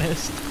be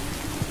honest,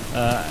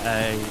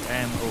 I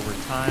am over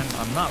time.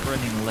 I'm not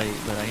running late,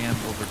 but I am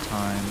over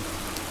time,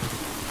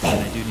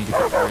 and I do need to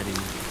get ready.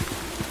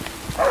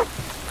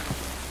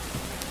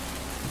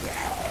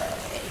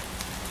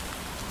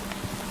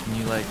 Can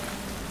you like?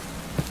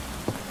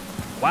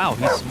 Wow,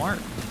 he's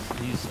smart.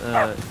 He's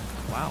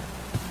wow,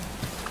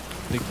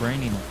 big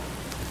braining.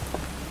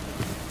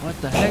 What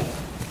the heck?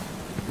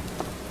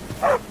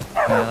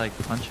 Can I like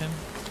punch him?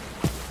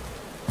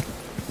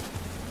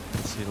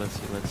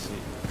 Let's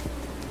see.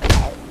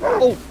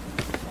 Oh!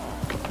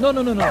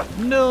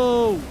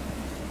 No!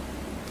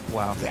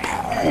 Wow.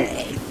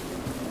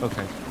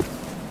 Okay.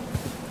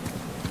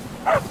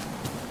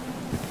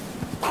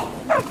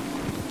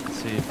 Let's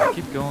see, if I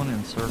keep going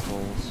in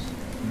circles,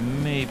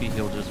 maybe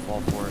he'll just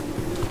fall for it.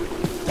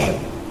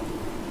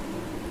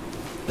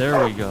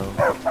 There we go.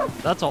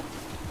 That's all.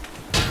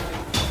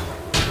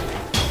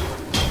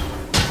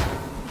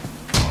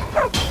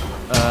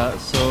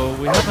 So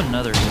we have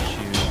another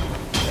issue.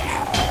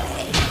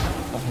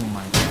 Oh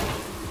my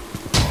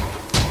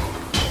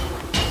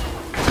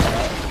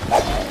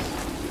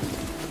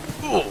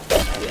god.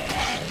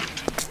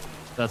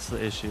 That's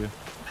the issue.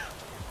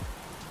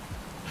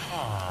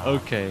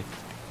 Okay.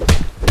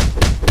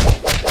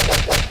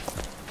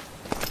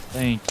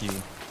 Thank you.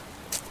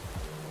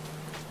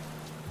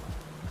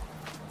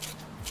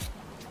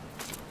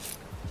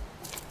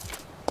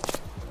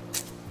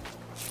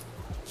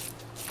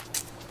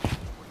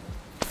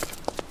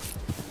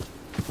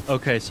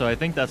 Okay, so I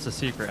think that's the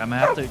secret. I'm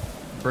gonna have to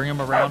bring them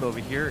around over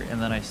here,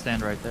 and then I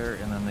stand right there,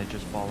 and then they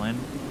just fall in.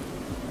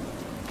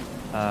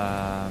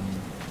 I'm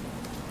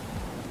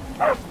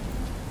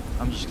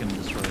just gonna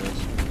destroy this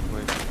real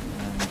quick,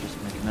 and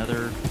just make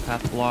another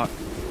path block.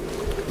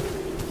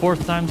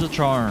 4th time's a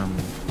charm.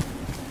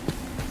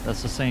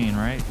 That's the saying,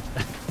 right?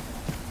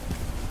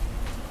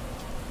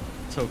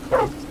 So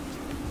close.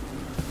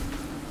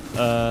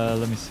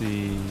 Let me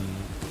see.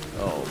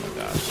 Oh my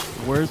gosh,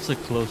 where's the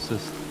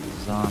closest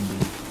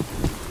zombie?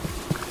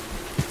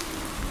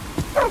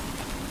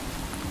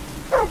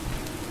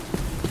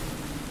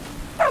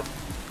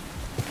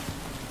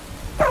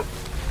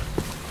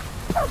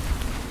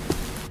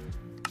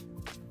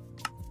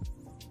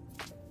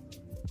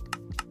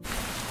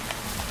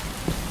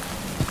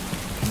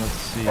 Let's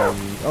see.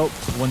 Oh,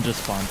 one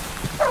just spawned.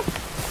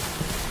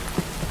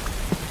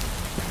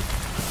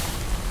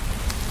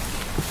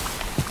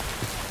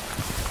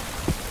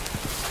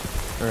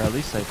 Or at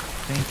least I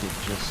think it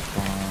just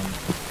spawned.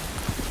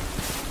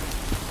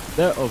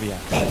 There. Oh yeah,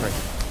 right.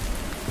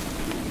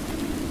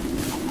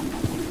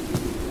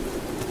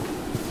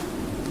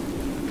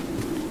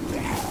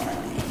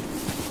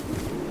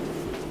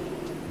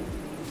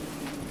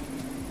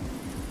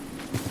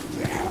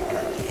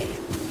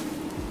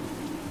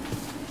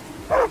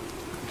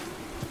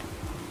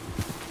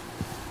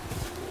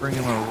 Bring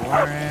him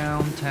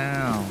around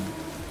town.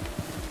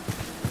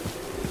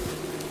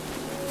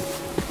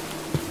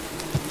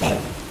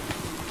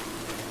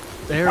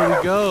 There we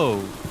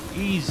go.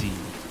 Easy.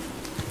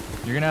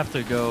 You're gonna have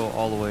to go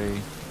all the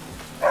way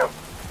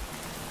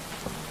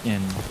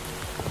in.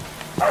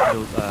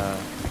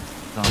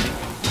 Zombie.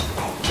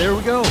 There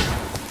we go.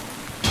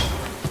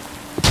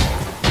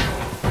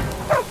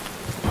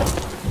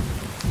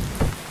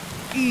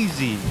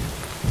 Easy.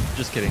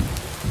 Just kidding.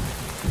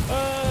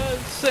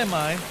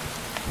 Semi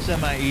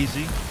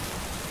easy.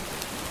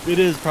 It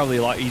is probably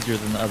a lot easier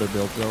than the other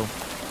builds though.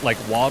 Like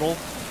waddle,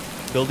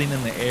 building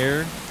in the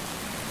air.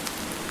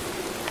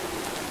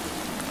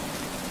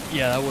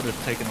 Yeah, that would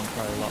have taken them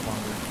probably a lot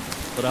longer.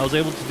 But I was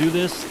able to do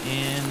this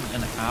in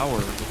an hour,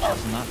 which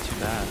is not too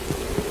bad.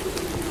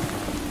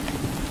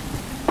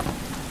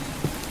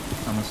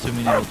 I'm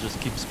assuming it'll just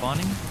keep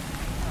spawning.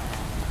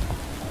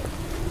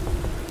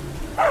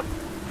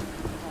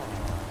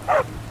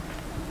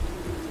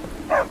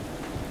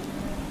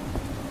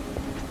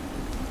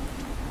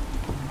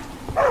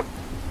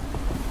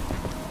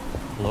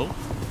 Hello?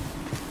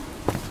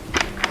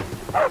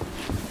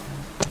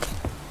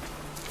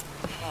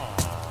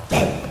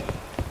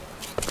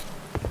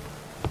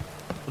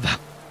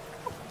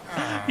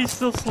 He's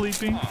still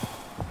sleeping.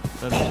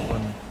 That is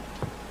funny.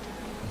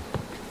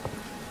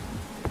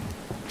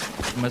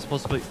 Am I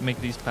supposed to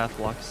make these path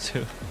blocks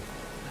too?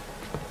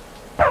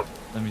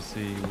 Let me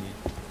see.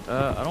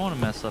 I don't want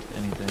to mess up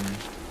anything.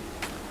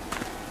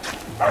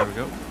 There we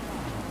go.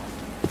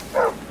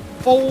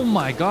 Oh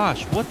my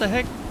gosh, what the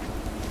heck?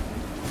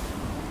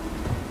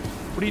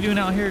 What are you doing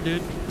out here,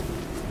 dude?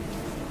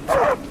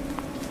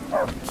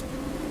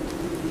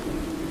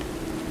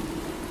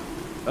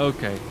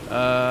 Okay,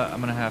 I'm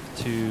gonna have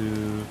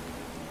to...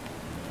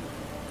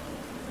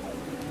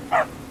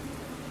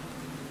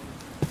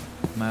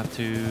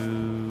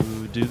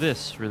 do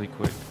this really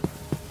quick.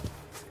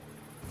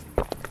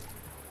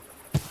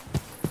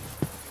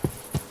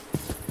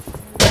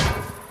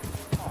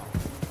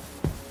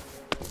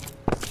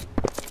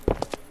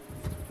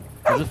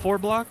 Is it 4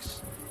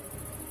 blocks?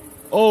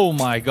 Oh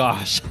my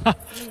gosh.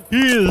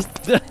 He is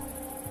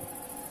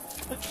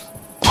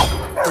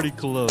pretty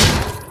close.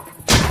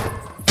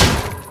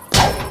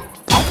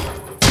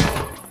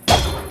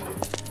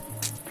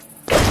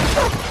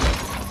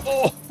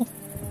 Oh.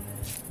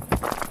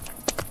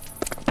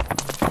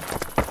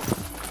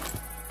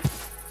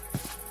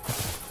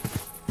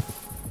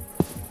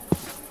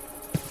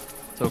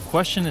 So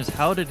question is,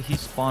 how did he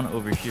spawn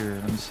over here?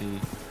 Let me see.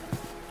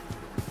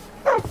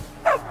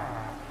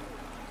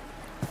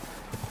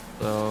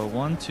 So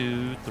 1,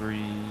 2,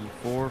 3,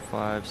 4,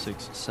 5,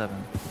 6,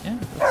 7. Yeah,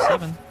 that's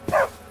 7.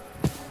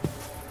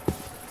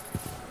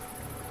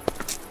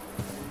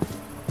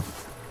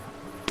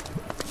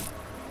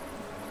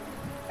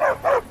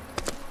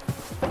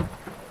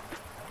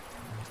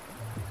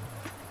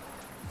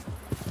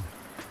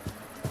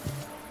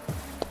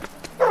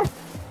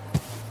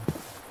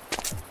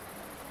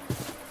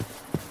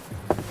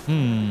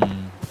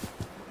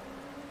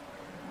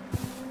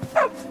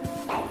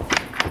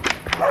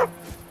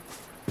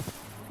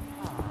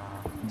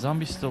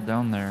 Zombie's still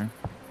down there.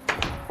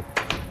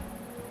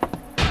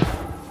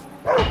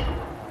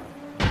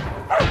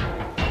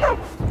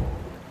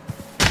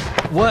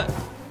 What?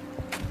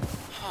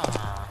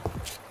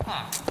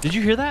 Did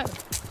you hear that?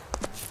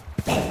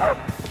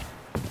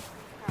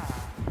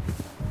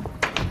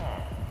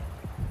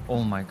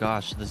 Oh my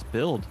gosh, this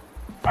build.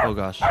 Oh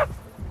gosh.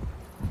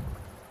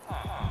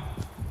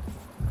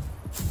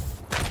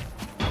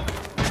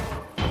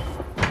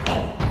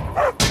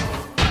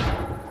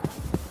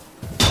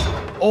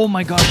 Oh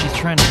my gosh, he's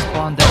trying to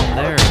spawn down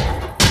there.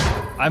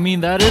 I mean,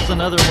 that is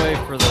another way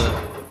for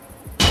the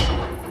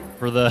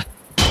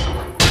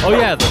oh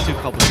yeah, the 2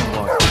 cobblestone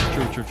blocks.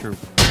 True.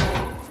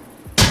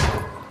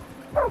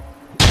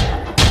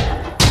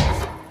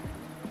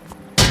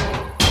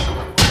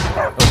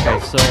 Okay,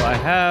 so I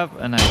have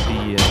an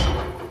idea.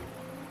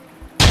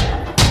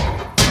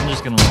 I'm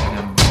just gonna let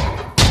him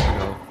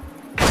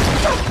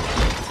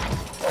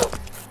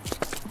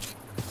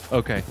go.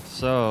 Okay,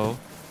 so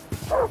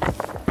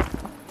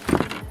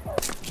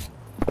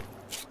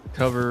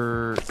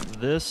cover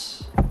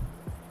this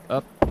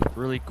up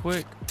really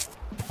quick,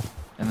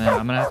 and then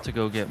I'm gonna have to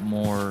go get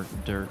more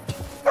dirt.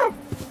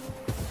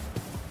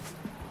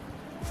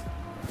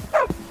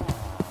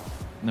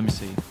 Let me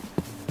see.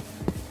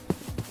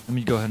 Let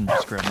me go ahead and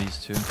just grab these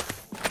 2.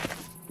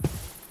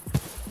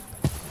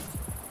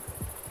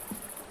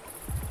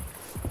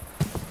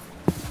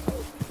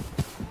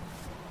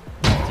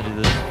 I have to do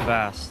this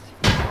fast.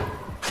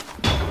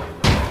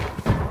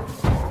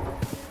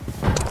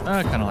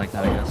 I kind of like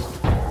that, I guess.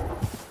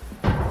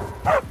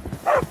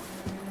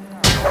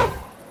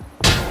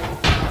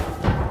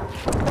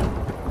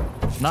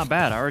 Not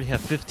bad. I already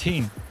have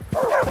 15.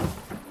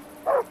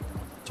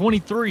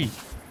 23.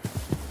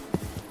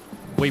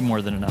 Way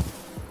more than enough.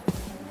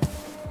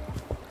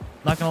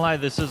 Not gonna lie,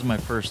 this is my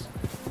first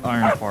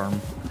iron farm.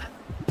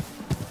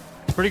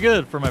 Pretty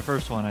good for my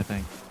first one, I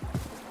think.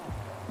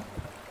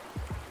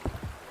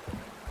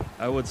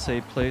 I would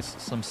say place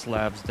some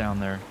slabs down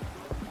there.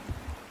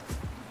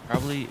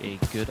 Probably a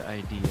good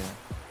idea.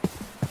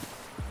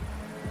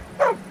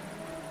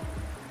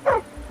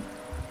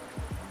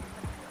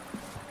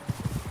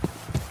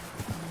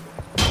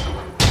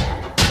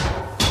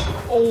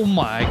 Oh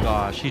my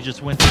gosh, he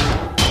just went through.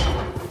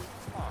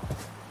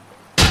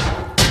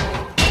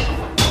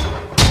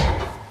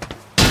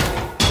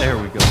 There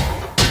we go.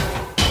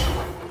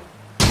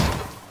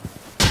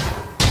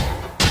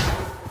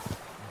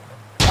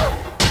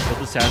 Built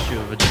the statue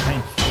of a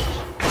giant fish.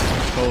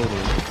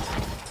 Totally.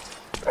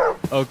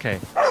 Okay,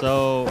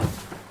 so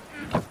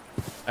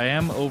I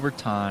am over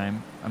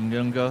time. I'm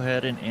gonna go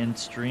ahead and end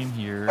stream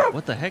here.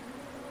 What the heck?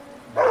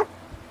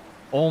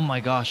 Oh my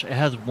gosh, it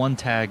has 1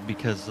 tag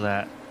because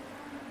that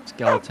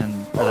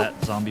skeleton or that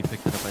zombie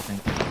picked it up, I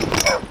think.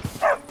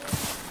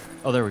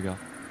 Oh, there we go.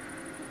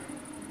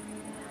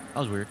 That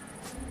was weird.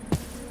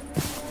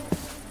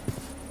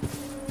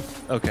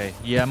 Okay,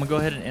 yeah, I'm gonna go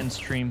ahead and end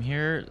stream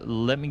here.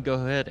 Let me go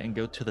ahead and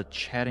go to the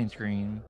chatting screen.